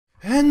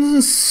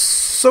And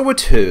so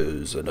it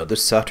is, another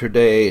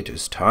Saturday. It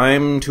is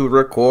time to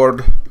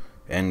record.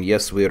 And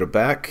yes, we are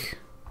back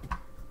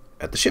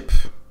at the ship.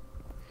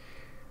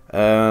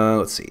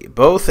 Let's see.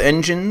 Both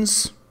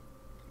engines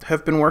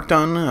have been worked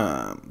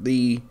on.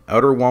 The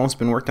outer wall's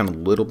been worked on a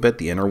little bit.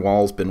 The inner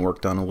wall's been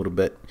worked on a little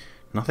bit.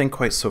 Nothing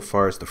quite so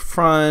far as the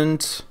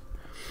front.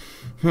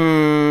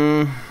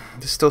 There's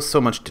still so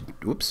much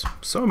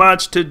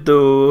to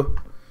do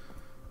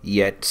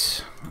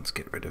yet. Let's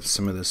get rid of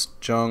some of this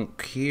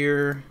junk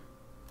here.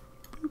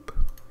 Bloop.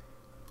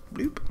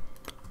 Bloop.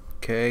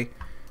 Okay.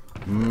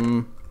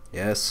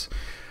 Yes.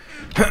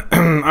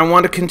 I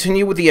want to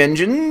continue with the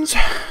engines,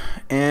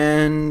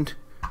 and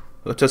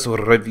let us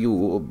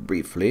review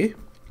briefly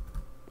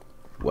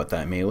what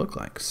that may look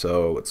like.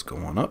 So let's go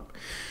on up.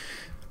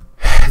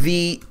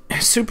 The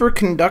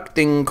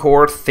superconducting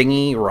core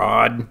thingy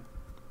rod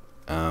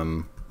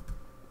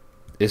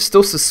is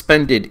still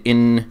suspended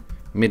in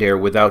midair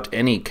without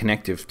any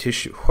connective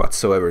tissue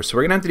whatsoever. So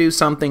we're gonna have to do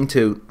something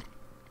to...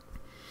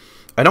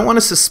 I don't want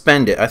to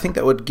suspend it. I think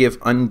that would give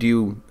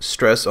undue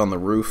stress on the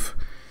roof.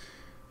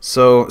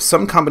 So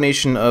some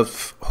combination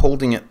of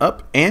holding it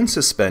up and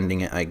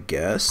suspending it, I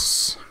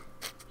guess.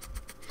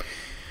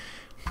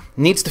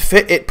 Needs to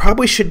fit. It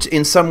probably should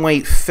in some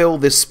way fill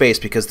this space,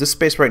 because this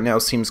space right now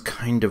seems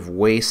kind of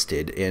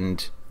wasted.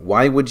 And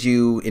why would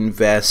you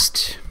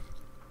invest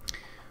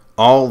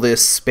all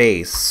this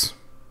space,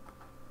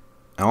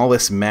 all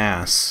this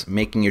mass,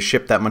 making your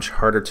ship that much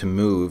harder to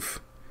move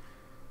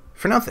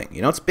for nothing?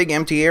 You know, it's a big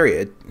empty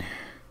area.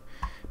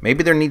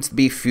 Maybe there needs to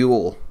be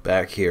fuel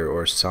back here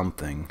or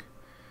something.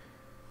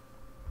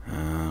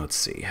 Let's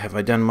see. Have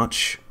I done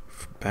much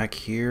back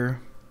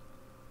here?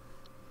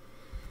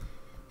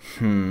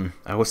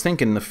 I was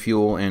thinking the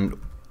fuel and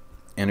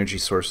energy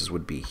sources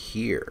would be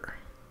here.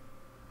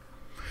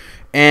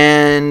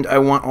 And I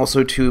want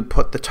also to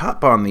put the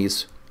top on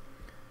these,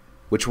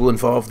 which will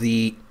involve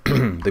the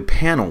the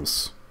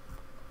panels,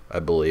 I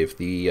believe.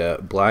 The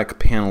black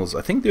panels.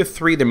 I think there are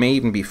 3. There may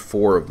even be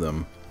 4 of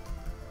them.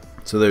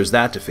 So there's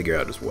that to figure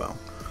out as well.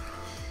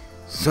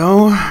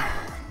 So,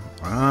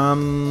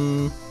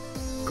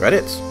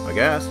 credits, I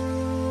guess.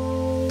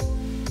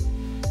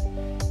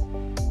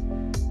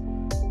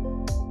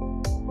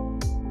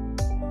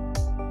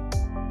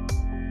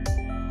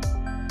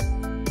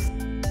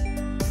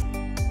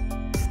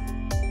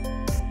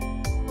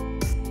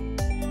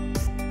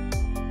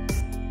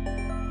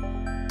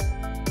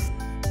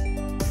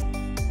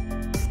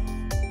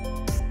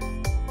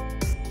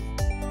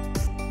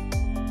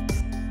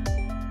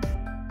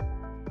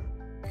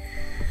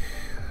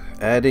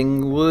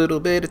 Adding a little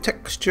bit of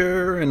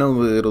texture and a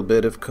little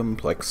bit of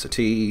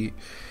complexity.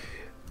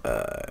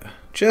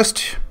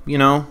 Just, you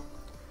know...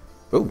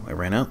 Oh, I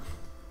ran out.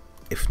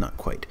 If not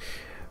quite.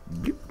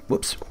 Bloop,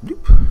 whoops.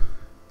 Bloop.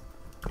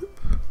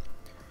 Bloop.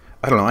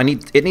 I don't know.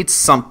 It needs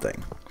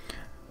something.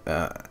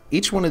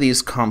 Each one of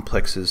these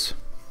complexes...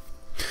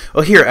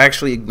 Oh, here,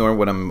 actually ignore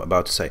what I'm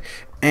about to say.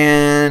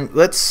 And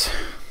let's...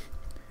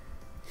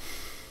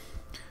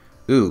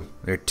 Ooh,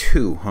 there are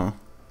 2, huh?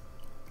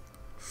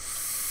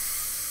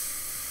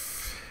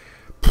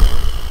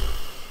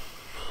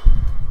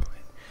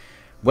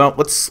 Well,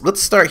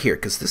 let's start here,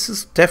 because this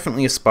is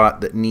definitely a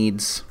spot that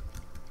needs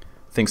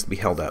things to be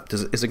held up.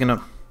 Is it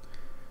gonna...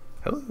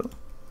 Hello?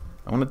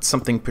 I wanted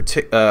something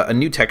a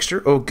new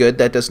texture. Oh, good.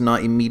 That does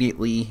not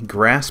immediately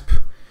grasp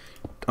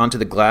onto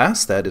the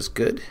glass. That is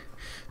good.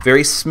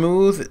 Very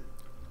smooth.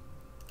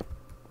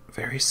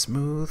 Very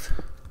smooth.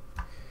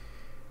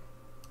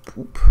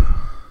 Oop.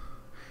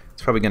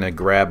 It's probably gonna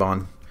grab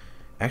on.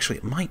 Actually,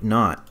 it might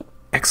not.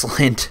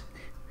 Excellent.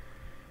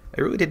 I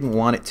really didn't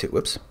want it to.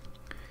 Whoops.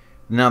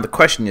 Now the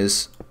question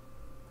is,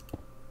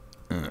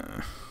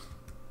 I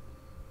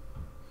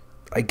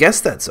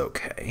guess that's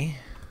okay.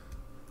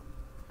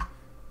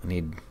 I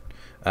need,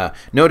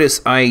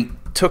 notice I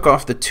took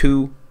off the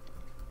 2,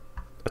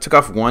 I took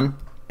off 1,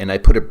 and I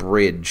put a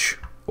bridge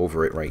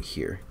over it right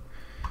here.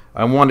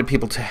 I wanted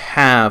people to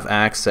have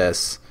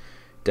access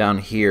down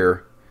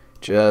here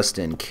just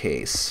in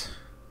case.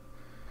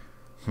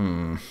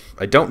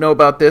 I don't know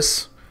about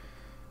this.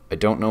 I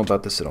don't know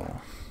about this at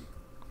all.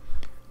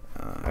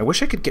 I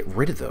wish I could get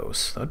rid of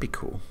those. That would be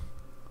cool.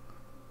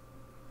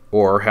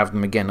 Or have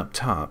them again up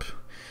top.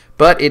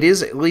 But it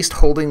is at least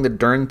holding the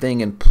darn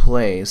thing in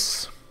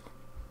place.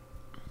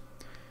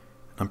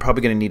 I'm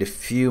probably going to need a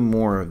few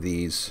more of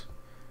these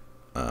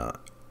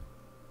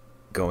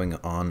going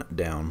on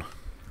down.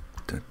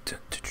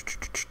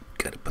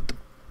 Gotta put the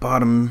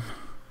bottom...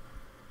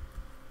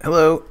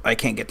 Hello, I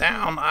can't get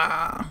down.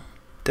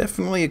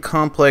 Definitely a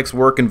complex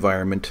work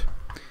environment.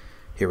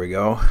 Here we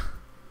go.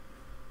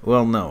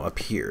 Well, no, up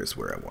here is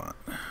where I want.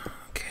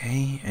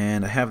 Okay,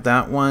 and I have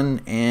that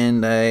one,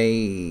 and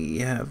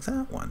I have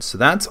that one. So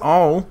that's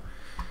all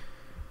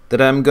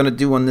that I'm going to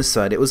do on this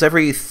side. It was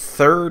every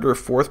 3rd or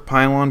 4th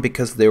pylon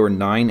because there were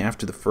 9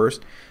 after the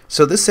first.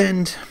 So this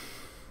end,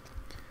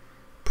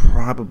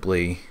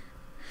 probably,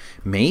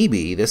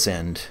 maybe this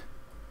end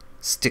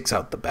sticks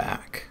out the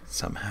back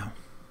somehow.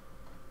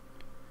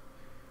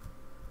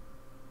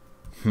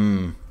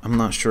 I'm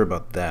not sure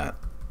about that.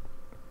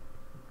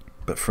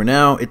 But for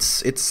now,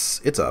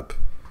 it's up.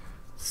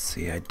 Let's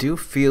see, I do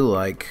feel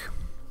like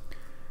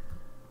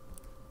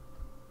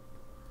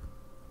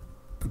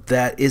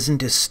that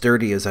isn't as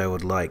sturdy as I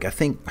would like. I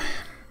think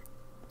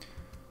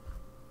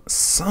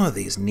some of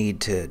these need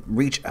to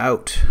reach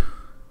out.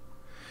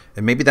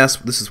 And maybe this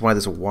is why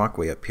there's a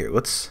walkway up here.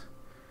 Let's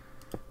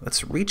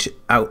reach it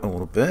out a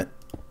little bit.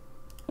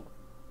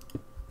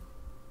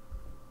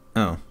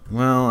 Oh,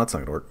 well, that's not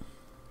gonna work.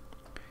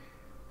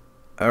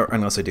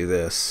 Unless I do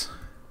this.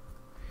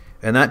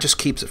 And that just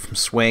keeps it from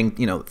swaying,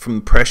 you know,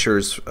 from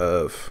pressures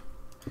of,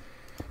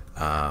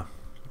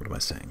 what am I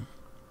saying?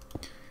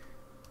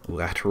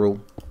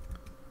 Lateral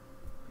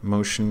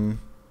motion,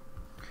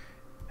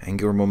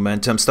 angular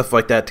momentum, stuff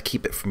like that to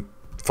keep it from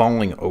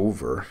falling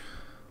over.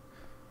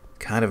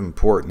 Kind of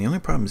important. The only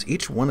problem is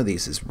each one of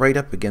these is right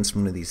up against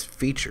one of these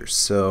features.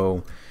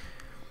 So,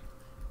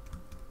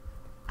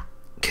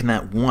 can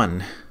that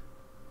one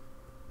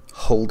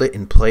hold it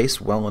in place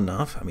well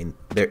enough? I mean,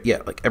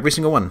 yeah, like every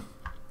single one.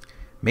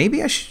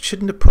 Maybe I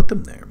shouldn't have put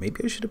them there.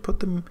 Maybe I should have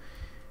put them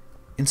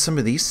in some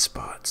of these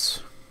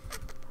spots.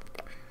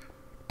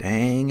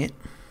 Dang it.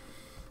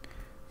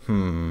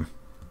 Maybe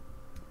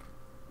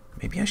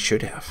I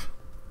should have.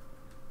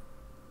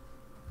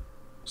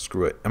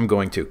 Screw it. I'm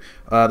going to.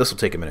 This will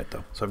take a minute,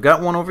 though. So I've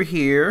got one over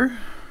here.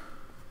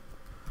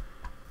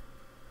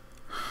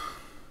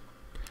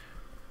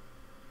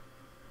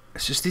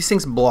 It's just these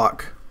things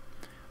block.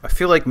 I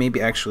feel like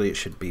maybe actually it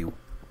should be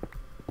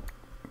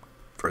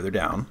further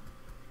down.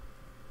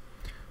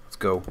 Let's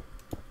go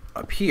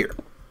up here.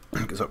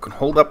 Because it can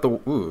hold up the...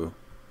 Ooh,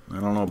 I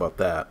don't know about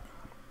that.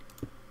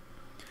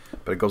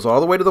 But it goes all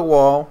the way to the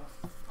wall.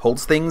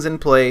 Holds things in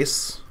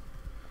place.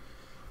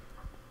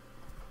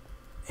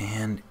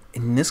 And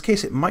in this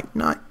case, it might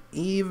not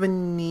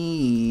even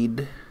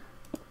need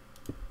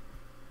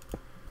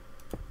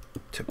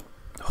to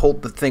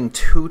hold the thing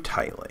too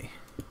tightly.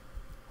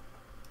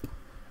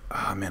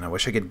 Oh man, I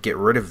wish I could get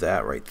rid of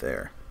that right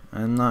there.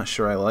 I'm not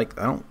sure I like...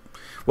 Well,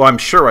 I'm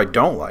sure I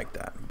don't like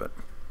that, but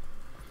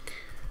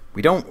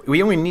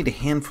we only need a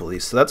handful of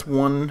these, so that's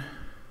one.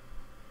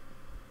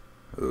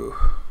 Ooh.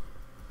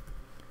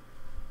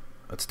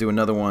 Let's do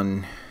another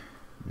one.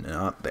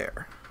 Not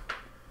there.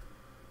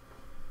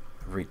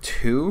 Every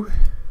two.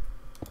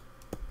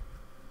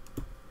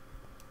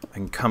 I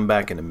can come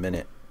back in a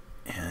minute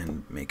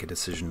and make a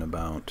decision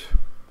about...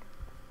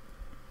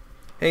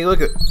 Hey,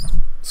 look at...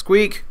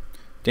 Squeak!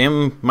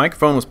 Damn,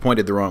 microphone was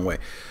pointed the wrong way.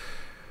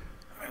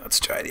 All right, let's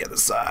try the other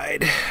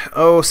side.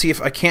 Oh, see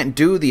if I can't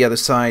do the other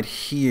side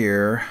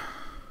here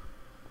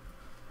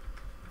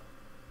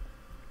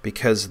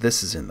because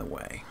this is in the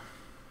way.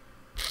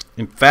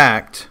 In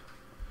fact,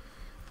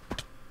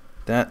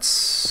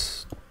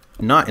 that's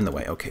not in the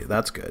way. Okay,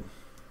 that's good.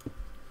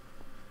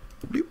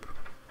 Bloop.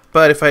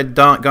 But if I had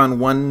gone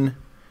one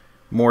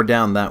more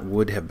down, that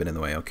would have been in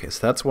the way. Okay,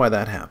 so that's why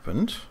that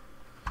happened.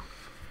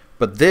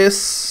 But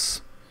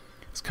this...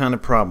 it's kind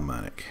of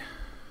problematic.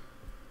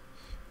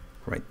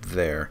 Right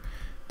there.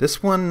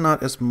 This one,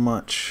 not as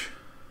much.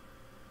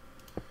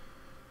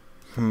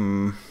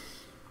 I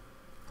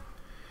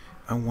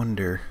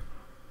wonder.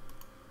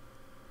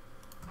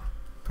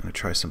 I'm going to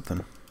try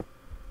something.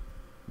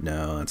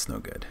 No, that's no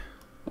good.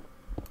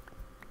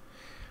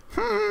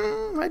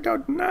 I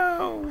don't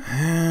know.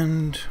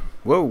 And...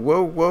 whoa.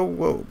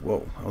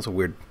 That was a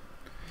weird...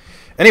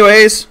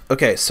 Anyways,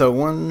 okay, so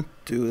one,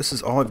 two, this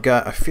is all I've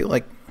got. I feel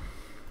like...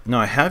 no,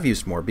 I have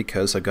used more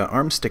because I've got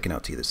arms sticking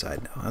out to either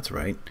side now. That's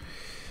right.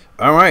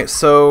 Alright,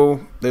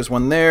 so there's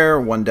one there,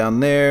 one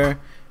down there,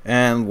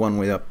 and one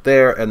way up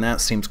there, and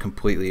that seems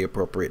completely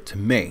appropriate to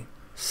me.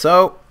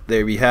 So,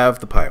 there we have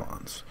the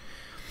pylons.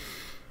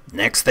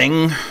 Next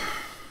thing.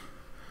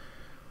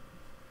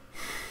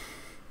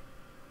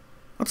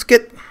 Let's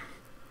get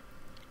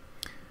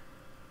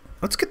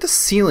the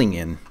ceiling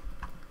in.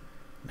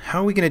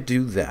 How are we going to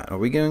do that? Are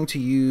we going to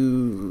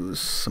use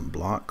some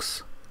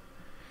blocks?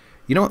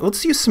 You know what?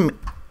 Let's use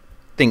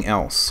something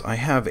else. I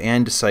have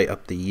andesite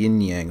up the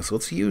yin-yang, so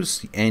let's use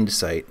the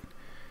andesite.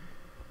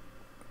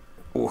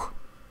 Ooh.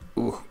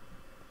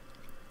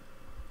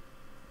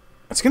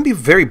 It's going to be a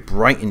very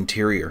bright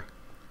interior,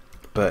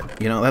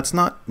 but, you know, that's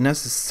not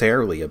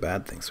necessarily a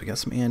bad thing. So we got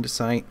some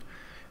andesite,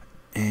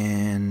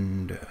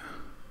 and...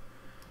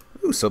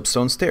 ooh,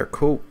 soapstone stair.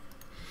 Cool.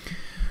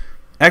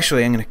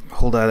 Actually, I'm going to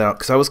hold that out,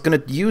 because I was going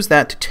to use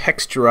that to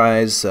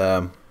texturize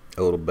a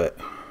little bit.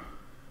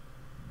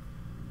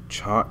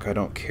 Chalk, I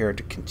don't care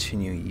to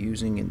continue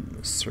using in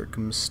the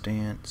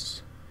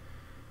circumstance.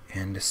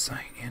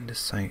 Andesite.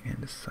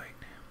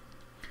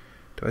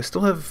 Do I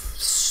still have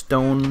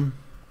stone?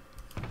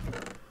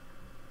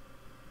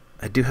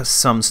 I do have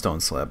some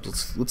stone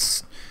slabs.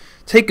 Let's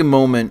take a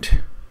moment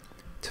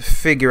to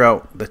figure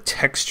out the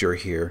texture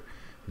here.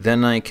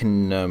 Then I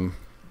can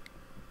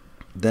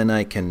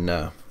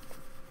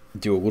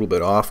do a little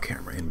bit off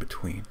camera in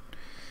between.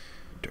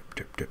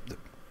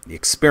 The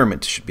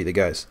experiment should be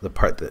the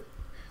part that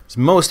is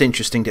most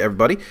interesting to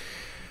everybody.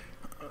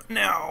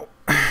 Now,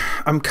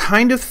 I'm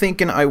kind of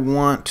thinking I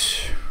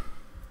want...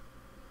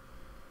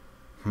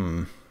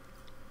 Do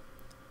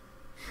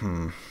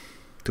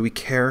we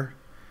care?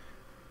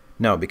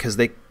 No, because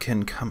they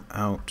can come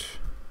out.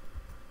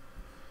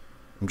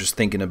 I'm just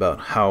thinking about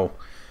how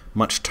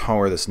much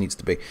taller this needs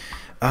to be.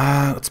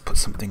 Let's put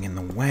something in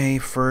the way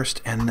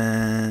first, and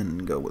then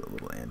go with a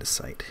little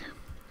andesite.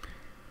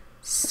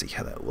 See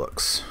how that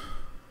looks.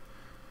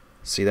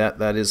 See,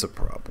 that is a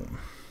problem.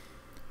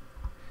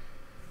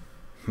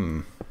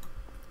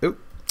 Oop,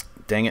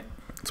 dang it.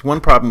 It's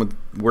one problem with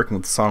working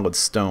with solid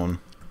stone.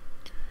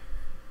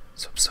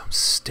 Soapstone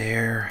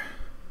stair.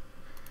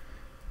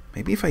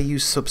 Maybe if I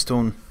use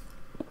soapstone...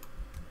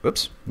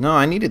 Whoops. No,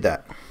 I needed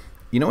that.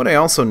 You know what I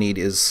also need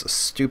is a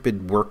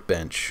stupid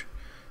workbench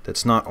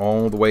that's not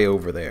all the way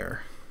over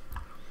there.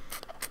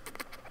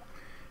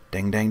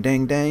 Dang, dang,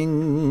 dang,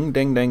 dang.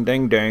 Dang, dang,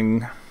 dang,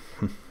 dang.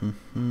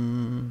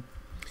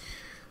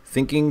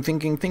 Thinking,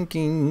 thinking,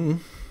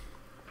 thinking.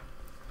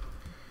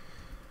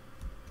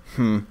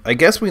 I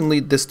guess we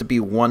need this to be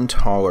one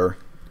taller.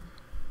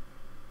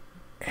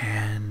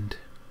 And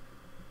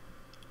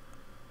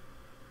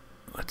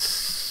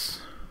let's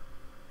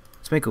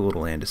make a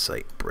little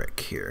andesite brick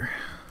here.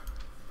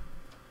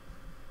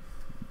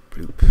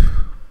 Bloop.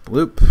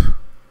 Bloop.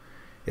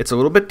 It's a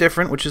little bit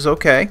different, which is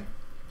okay.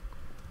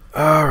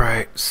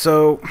 Alright,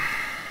 so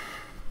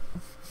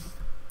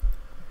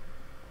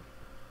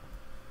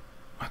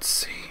let's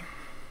see.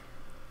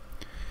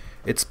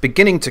 It's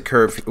beginning to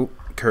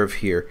curve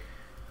here.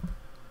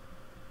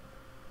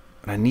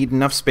 And I need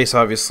enough space,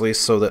 obviously,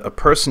 so that a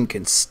person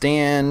can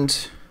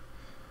stand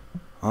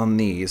on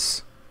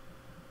these.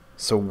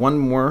 So one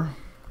more,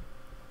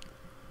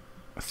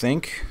 I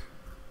think.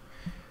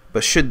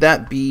 But should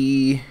that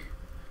be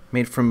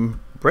made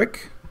from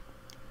brick?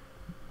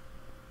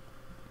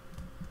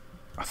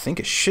 I think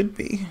it should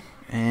be.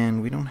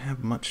 And we don't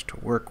have much to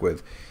work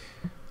with.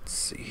 Let's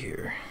see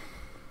here.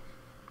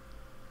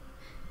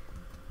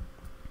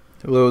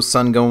 Hello,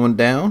 sun going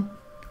down.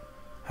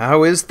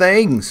 How is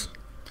things?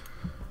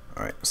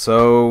 Alright,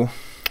 so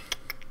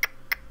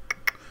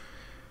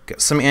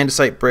got some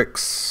andesite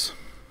bricks.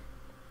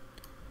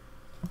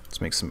 Let's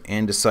make some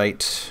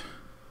andesite.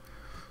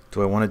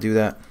 Do I want to do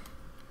that?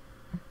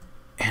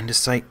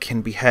 Andesite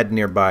can be had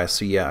nearby,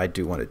 so yeah, I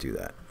do want to do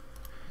that.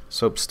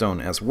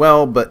 Soapstone as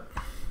well, but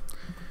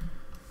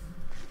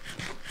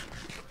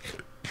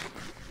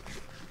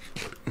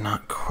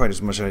not quite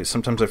as much.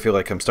 Sometimes I feel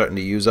like I'm starting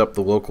to use up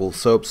the local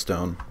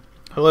soapstone.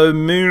 Hello,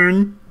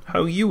 Moon.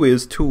 How you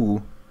is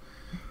too?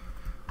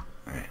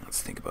 Alright,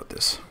 let's think about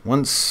this.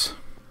 Once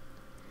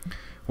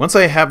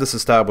I have this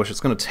established, it's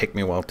going to take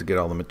me a while to get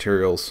all the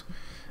materials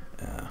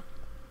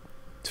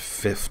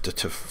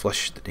to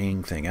flesh the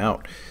dang thing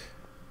out.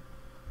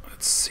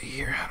 Let's see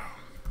here.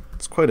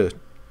 It's quite a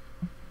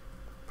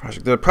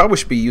project. I probably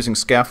should be using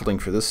scaffolding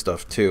for this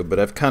stuff too, but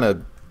I've kind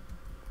of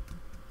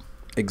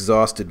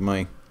exhausted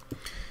my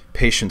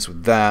patience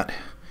with that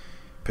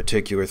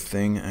particular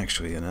thing.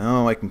 Actually, you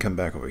know, I can come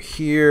back over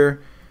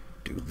here,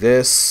 do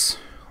this,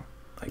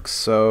 like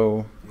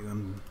so.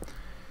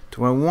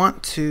 Do I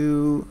want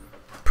to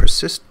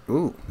persist?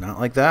 Ooh, not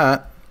like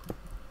that.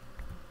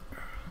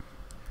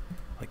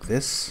 Like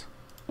this?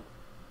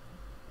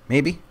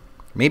 Maybe?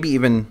 Maybe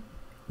even...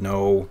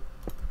 No.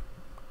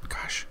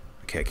 Gosh.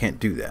 Okay, I can't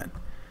do that.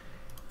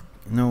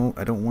 No,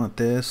 I don't want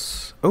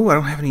this. Oh, I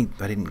don't have any...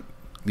 I didn't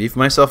leave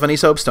myself any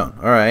soapstone.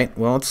 Alright,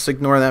 well, let's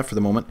ignore that for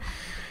the moment.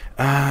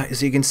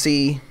 As you can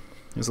see,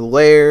 there's a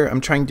layer.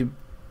 I'm trying to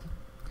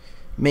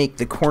make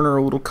the corner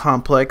a little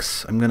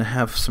complex. I'm going to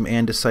have some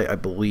andesite, I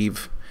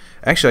believe.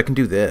 Actually, I can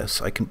do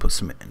this. I can put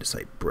some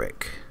andesite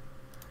brick.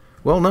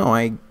 Well, no,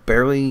 I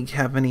barely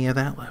have any of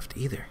that left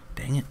either.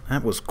 Dang it,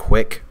 that was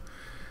quick.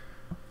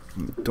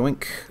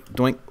 Doink,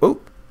 doink.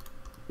 Oh!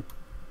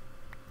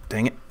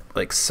 Dang it.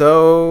 Like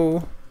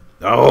so.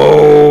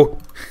 Oh!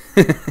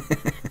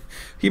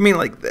 You mean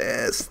like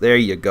this? There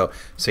you go.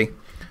 See?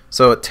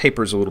 So it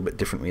tapers a little bit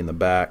differently in the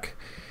back.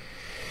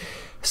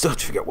 Still have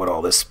to figure out what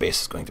all this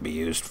space is going to be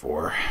used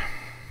for.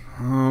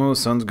 Oh, the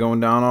sun's going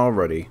down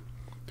already.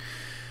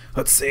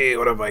 Let's see,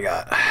 what have I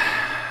got?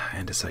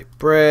 Andesite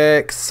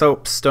brick,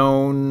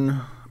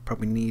 soapstone.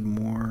 Probably need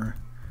more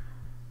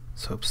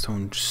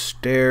soapstone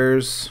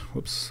stairs.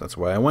 Whoops, that's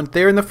why I went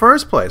there in the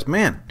first place.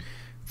 Man,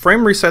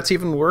 frame resets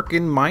even work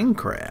in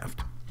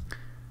Minecraft.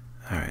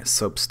 Alright,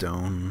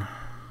 soapstone.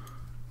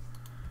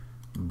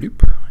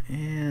 Bloop.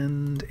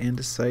 And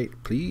andesite,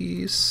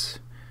 please.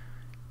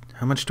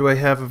 How much do I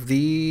have of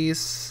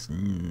these?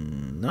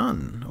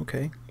 None.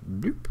 Okay.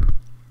 Bloop.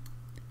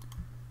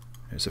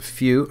 There's a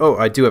few. Oh,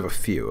 I do have a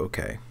few.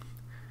 Okay.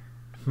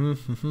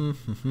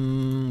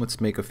 Let's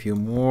make a few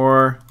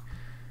more.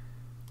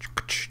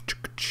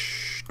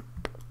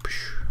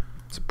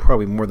 It's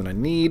probably more than I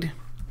need.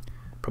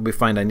 Probably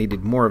find I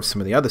needed more of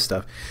some of the other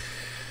stuff.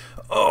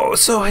 Oh,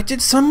 so I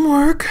did some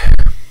work.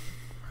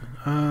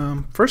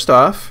 First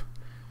off,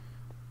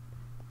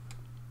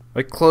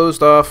 I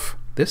closed off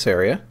this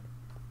area.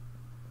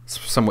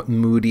 somewhat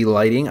moody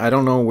lighting. I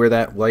don't know where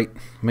that light...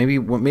 Maybe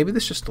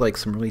there's just like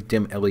some really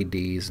dim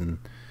LEDs and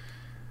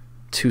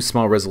too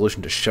small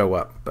resolution to show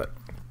up. But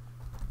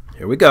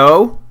here we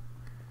go.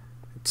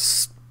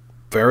 It's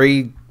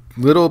very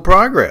little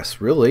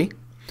progress, really.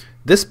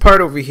 This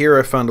part over here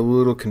I found a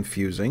little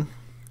confusing.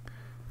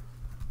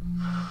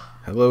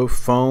 Hello,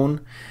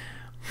 phone.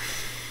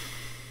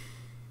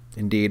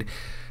 Indeed,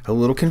 a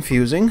little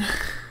confusing.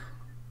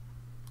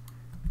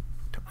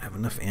 Don't have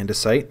enough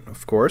andesite,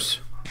 of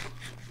course.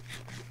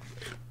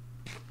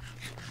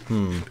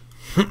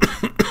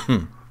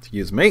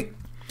 Excuse me.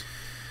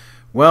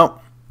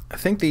 Well, I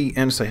think the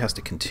andesite has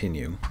to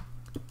continue.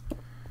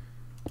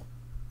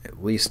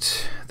 At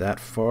least that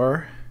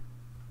far.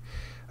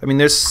 I mean,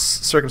 there's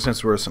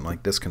circumstances where something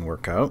like this can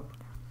work out.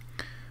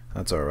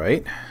 That's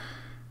alright.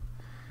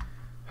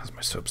 How's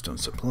my soapstone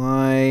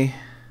supply?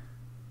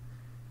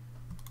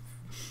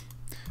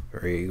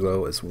 Very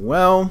low as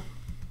well.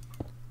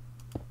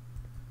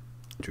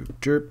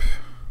 Droop, droop.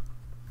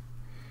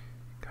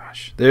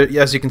 Gosh. There,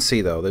 as you can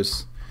see, though,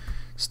 there's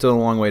still a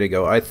long way to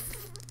go.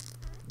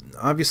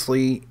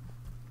 Obviously,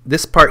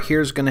 this part here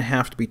is going to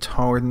have to be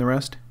taller than the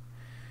rest.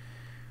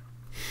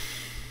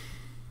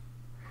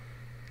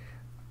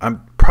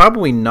 I'm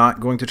probably not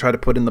going to try to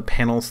put in the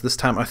panels this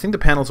time. I think the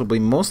panels will be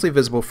mostly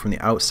visible from the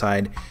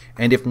outside,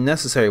 and if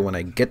necessary, when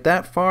I get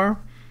that far,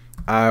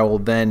 I'll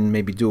then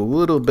maybe do a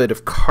little bit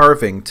of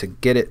carving to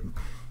get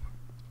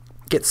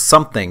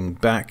something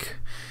back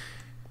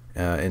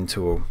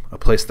into a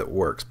place that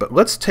works. But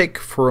let's take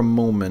for a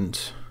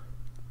moment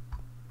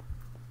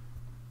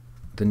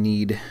the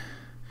need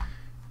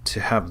to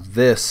have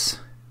this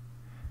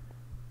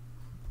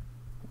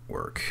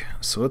work.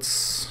 So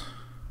let's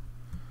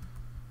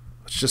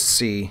just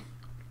see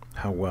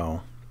how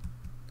well.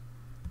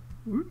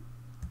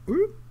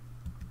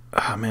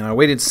 Oh man, I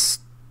waited.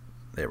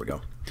 There we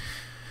go.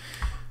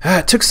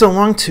 It took so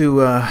long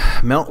to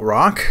melt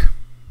rock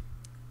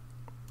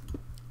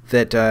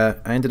that I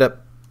ended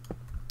up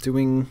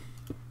doing...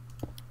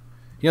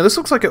 You know, this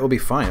looks like it will be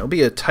fine. It'll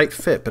be a tight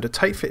fit, but a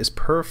tight fit is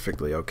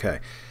perfectly okay.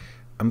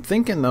 I'm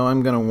thinking, though,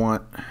 I'm going to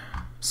want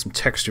some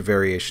texture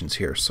variations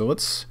here. So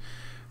let's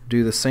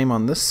do the same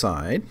on this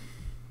side.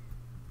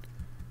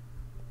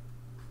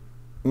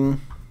 No,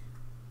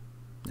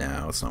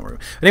 it's not working.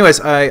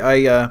 Anyways,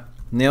 I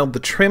nailed the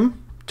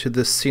trim to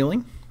the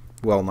ceiling.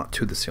 Well, not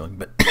to the ceiling,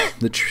 but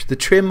the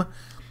trim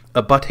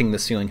abutting the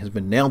ceiling has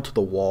been nailed to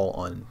the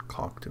wall,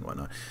 uncaulked and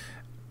whatnot.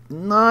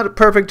 Not a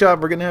perfect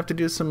job. We're going to have to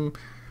do some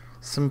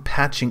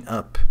patching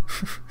up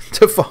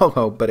to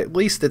follow, but at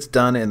least it's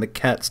done, and the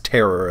cat's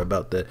terror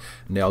about the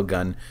nail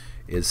gun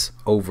is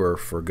over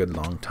for a good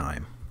long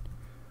time.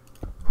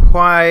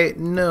 Why,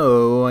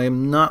 no, I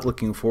am not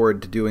looking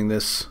forward to doing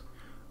this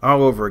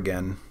all over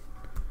again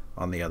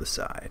on the other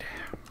side.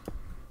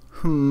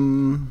 I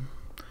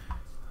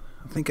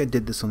think I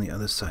did this on the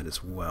other side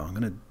as well. I'm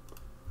going to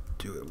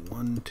do it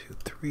 1, 2,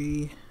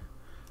 3.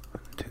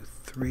 1, 2,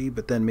 3,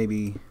 but then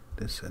maybe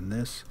this and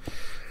this.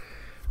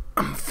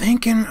 I'm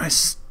thinking I'm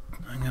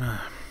going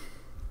to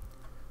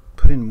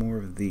put in more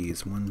of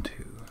these. 1,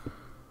 2.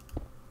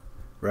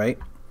 Right?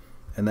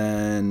 And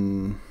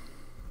then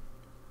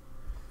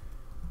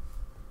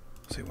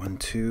say 1,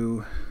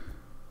 2.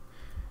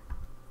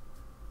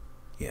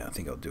 Yeah, I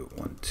think I'll do it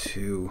 1,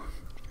 2.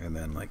 And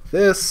then like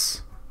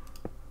this.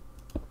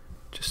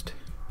 Just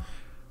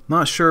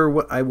not sure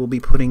what I will be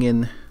putting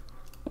in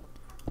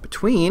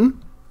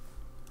between,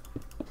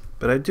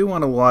 but I do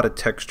want a lot of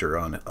texture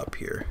on it up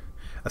here.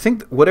 I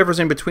think whatever's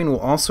in between will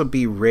also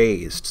be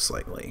raised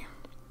slightly.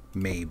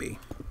 Maybe.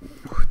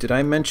 Did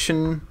I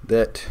mention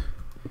that?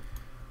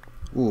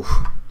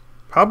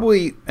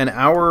 Probably an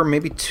hour,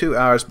 maybe 2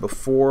 hours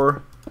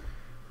before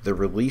the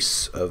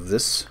release of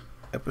this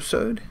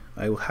episode,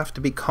 I will have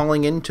to be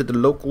calling into the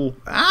local...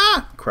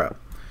 crap.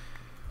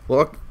 Well,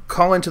 I'll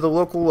call into the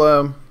local,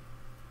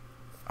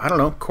 I don't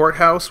know,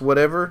 courthouse,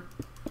 whatever.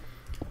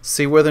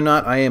 See whether or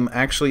not I am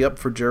actually up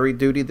for jury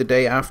duty the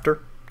day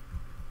after.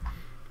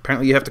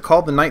 Apparently you have to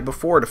call the night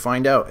before to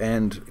find out,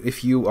 and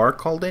if you are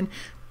called in,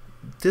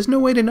 there's no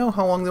way to know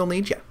how long they'll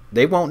need you.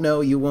 They won't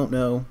know, you won't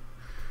know,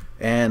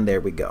 and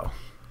there we go.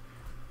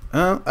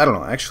 I don't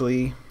know,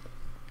 actually,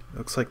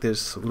 looks like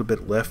there's a little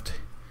bit left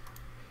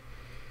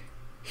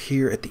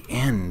here at the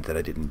end that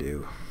I didn't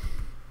do.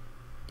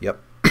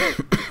 Yep.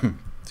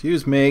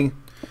 Excuse me.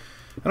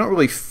 I don't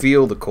really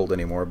feel the cold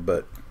anymore,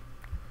 but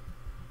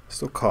I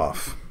still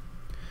cough.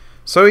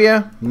 So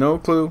yeah, no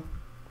clue.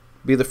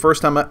 Be the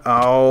first time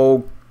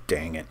oh,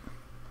 dang it.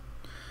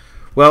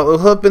 Well,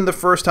 it'll have been the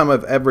first time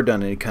I've ever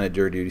done any kind of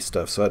jury duty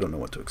stuff, so I don't know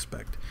what to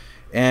expect.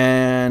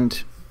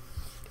 And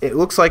it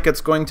looks like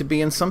it's going to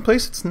be in some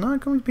place it's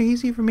not going to be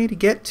easy for me to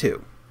get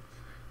to.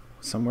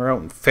 Somewhere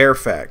out in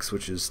Fairfax,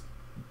 which is,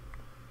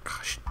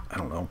 gosh, I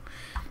don't know.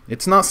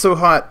 It's not so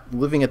hot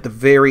living at the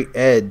very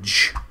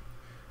edge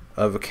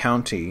of a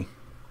county,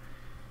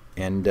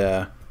 and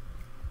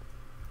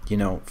you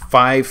know,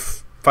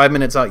 five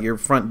minutes out your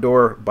front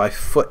door by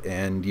foot,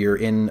 and you're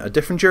in a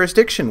different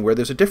jurisdiction where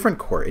there's a different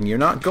court, and you're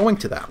not going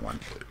to that one.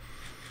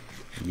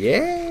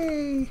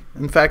 Yay!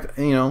 In fact,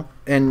 you know,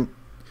 and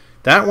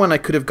that one I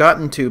could have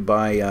gotten to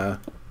by,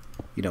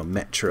 you know,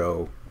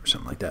 Metro or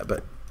something like that.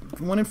 But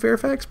the one in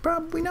Fairfax,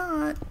 probably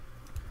not.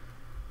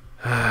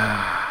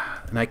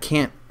 And I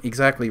can't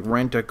exactly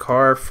rent a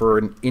car for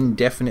an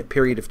indefinite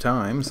period of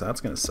time, so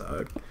that's going to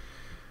suck.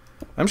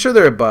 I'm sure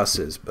there are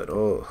buses, but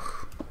oh,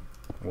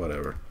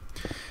 whatever.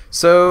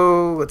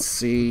 So, let's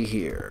see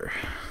here.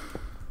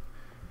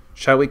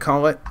 Shall we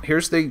call it?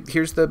 Here's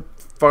the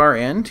far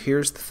end.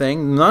 Here's the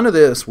thing. None of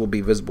this will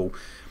be visible.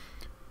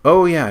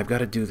 Oh yeah, I've got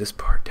to do this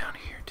part down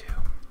here too.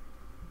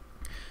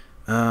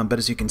 But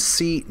as you can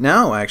see,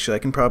 now actually I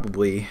can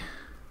probably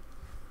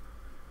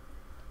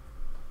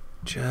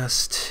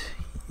just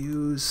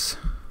use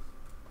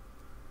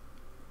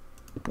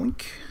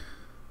boink.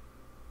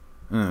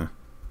 No.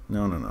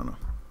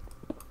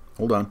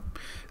 Hold on.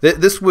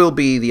 This will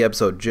be the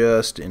episode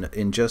just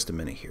in just a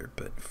minute here,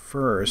 but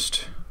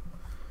first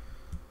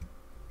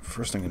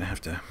I'm gonna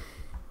have to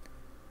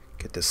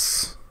get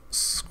this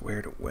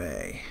squared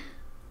away.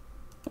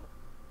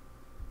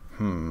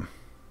 No,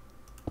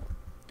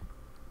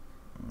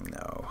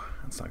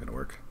 that's not gonna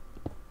work.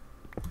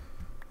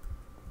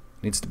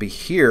 Needs to be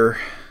here,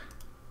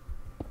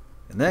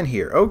 and then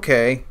here.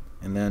 Okay,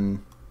 and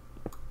then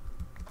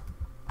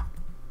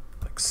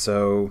like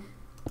so.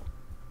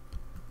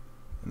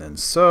 And then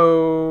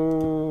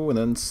so, and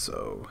then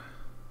so,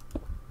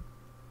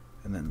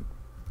 and then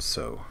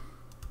so.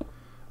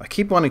 I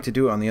keep wanting to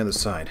do it on the other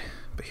side,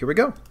 but here we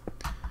go.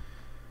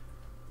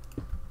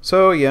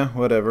 So yeah,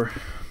 whatever.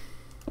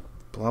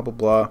 Blah, blah,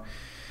 blah.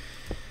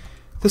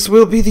 This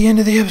will be the end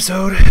of the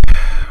episode.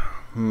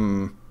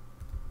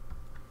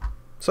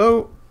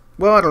 So,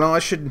 well, I don't know. I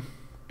should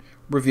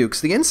review,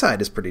 because the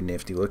inside is pretty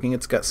nifty looking.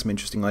 It's got some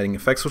interesting lighting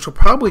effects, which will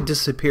probably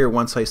disappear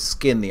once I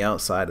skin the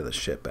outside of the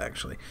ship,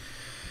 actually.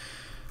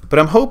 But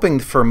I'm hoping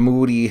for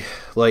moody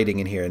lighting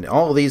in here, and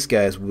all of these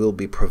guys will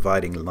be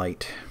providing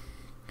light.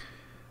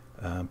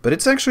 But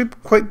it's actually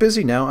quite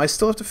busy now. I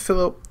still have to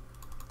fill out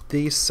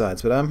these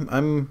sides, but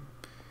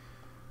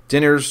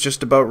dinner's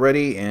just about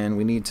ready, and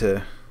we need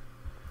to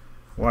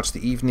watch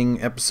the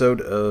evening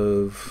episode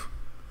of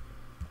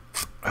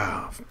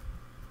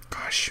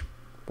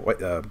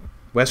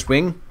West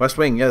Wing? West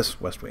Wing,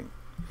 yes, West Wing.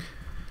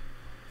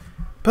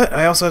 But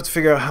I also have to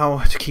figure out how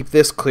to keep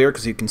this clear,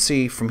 because you can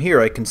see from here,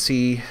 I can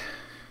see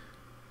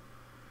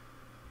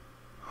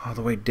all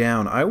the way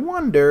down. I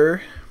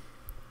wonder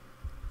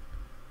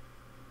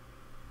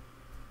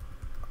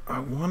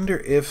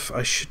if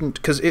I shouldn't,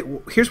 because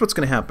here's what's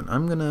going to happen. I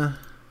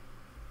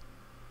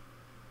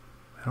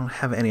don't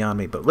have any on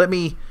me, but let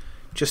me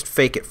just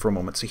fake it for a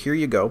moment. So here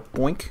you go,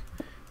 boink.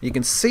 You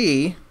can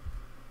see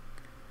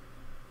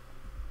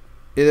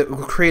it will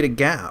create a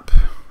gap.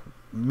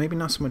 Maybe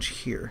not so much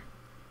here.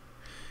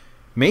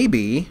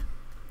 Maybe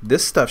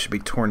this stuff should be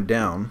torn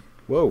down.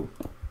 Whoa.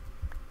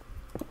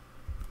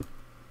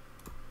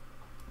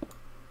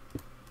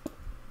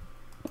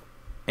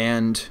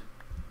 And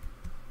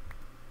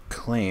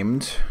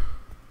claimed.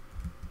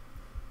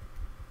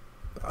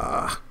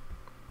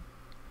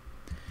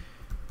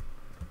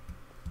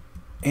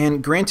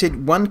 And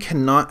granted, one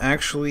cannot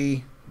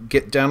actually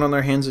get down on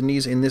their hands and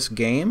knees in this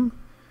game,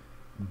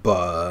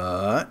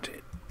 but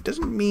it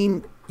doesn't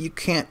mean you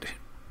can't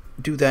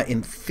do that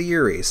in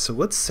theory. So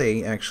let's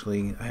say,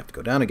 actually, I have to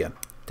go down again.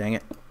 Dang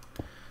it.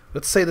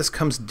 Let's say this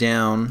comes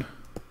down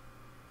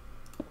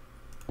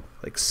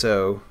like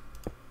so.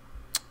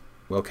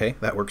 Okay,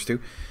 that works too.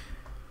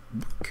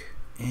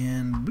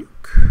 And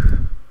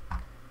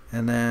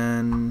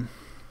then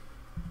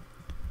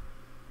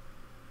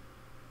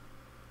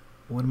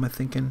what am I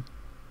thinking?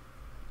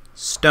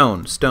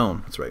 Stone.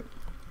 That's right.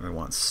 I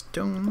want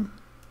stone.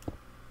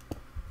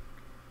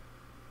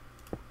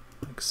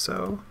 Like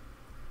so.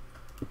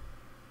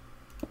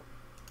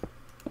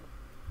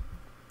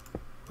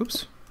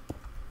 Oops.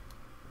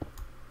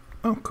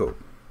 Oh, cool.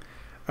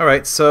 All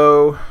right,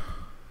 so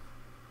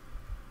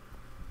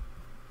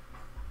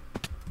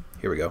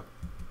here we go.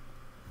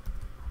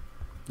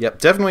 Yep,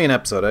 definitely an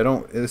episode.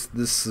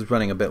 This is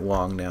running a bit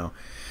long now.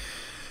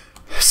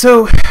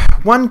 So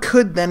one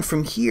could then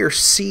from here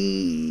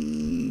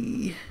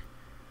see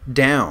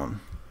down,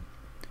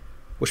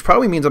 which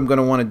probably means I'm going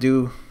to want to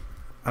do.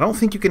 I don't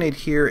think you can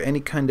adhere any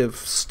kind of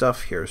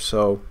stuff here,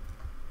 so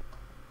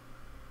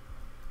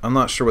I'm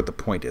not sure what the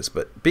point is.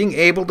 But being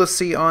able to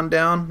see on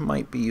down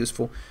might be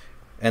useful.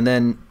 And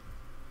then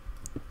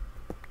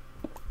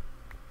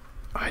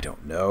I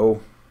don't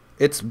know.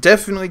 It's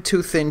definitely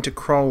too thin to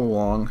crawl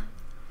along,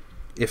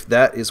 if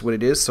that is what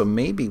it is. So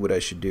maybe what I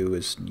should do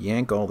is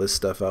yank all this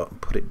stuff out and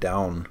put it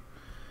down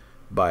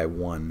by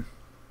one.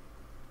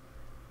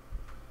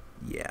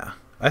 Yeah,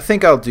 I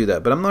think I'll do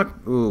that, but I'm not.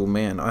 Ooh,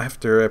 man,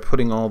 after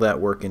putting all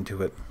that work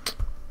into it,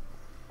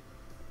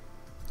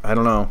 I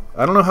don't know.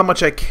 I don't know how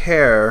much I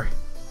care.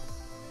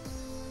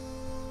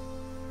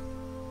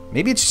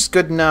 Maybe it's just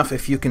good enough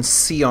if you can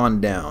see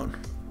on down.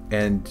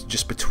 And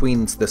just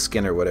between the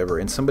skin or whatever,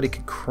 and somebody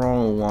could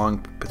crawl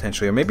along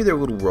potentially, or maybe they're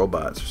little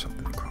robots or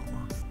something that crawl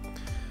along.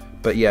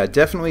 But yeah,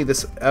 definitely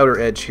this outer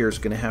edge here is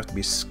going to have to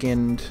be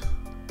skinned.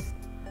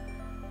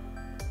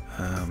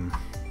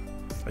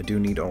 I do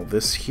need all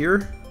this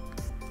here.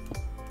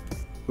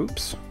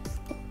 Oops.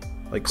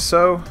 Like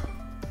so.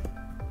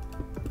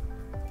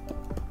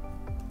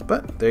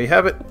 But there you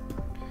have it.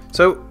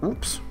 So,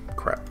 oops,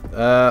 crap.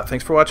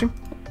 Thanks for watching.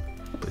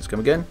 Please come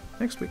again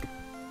next week.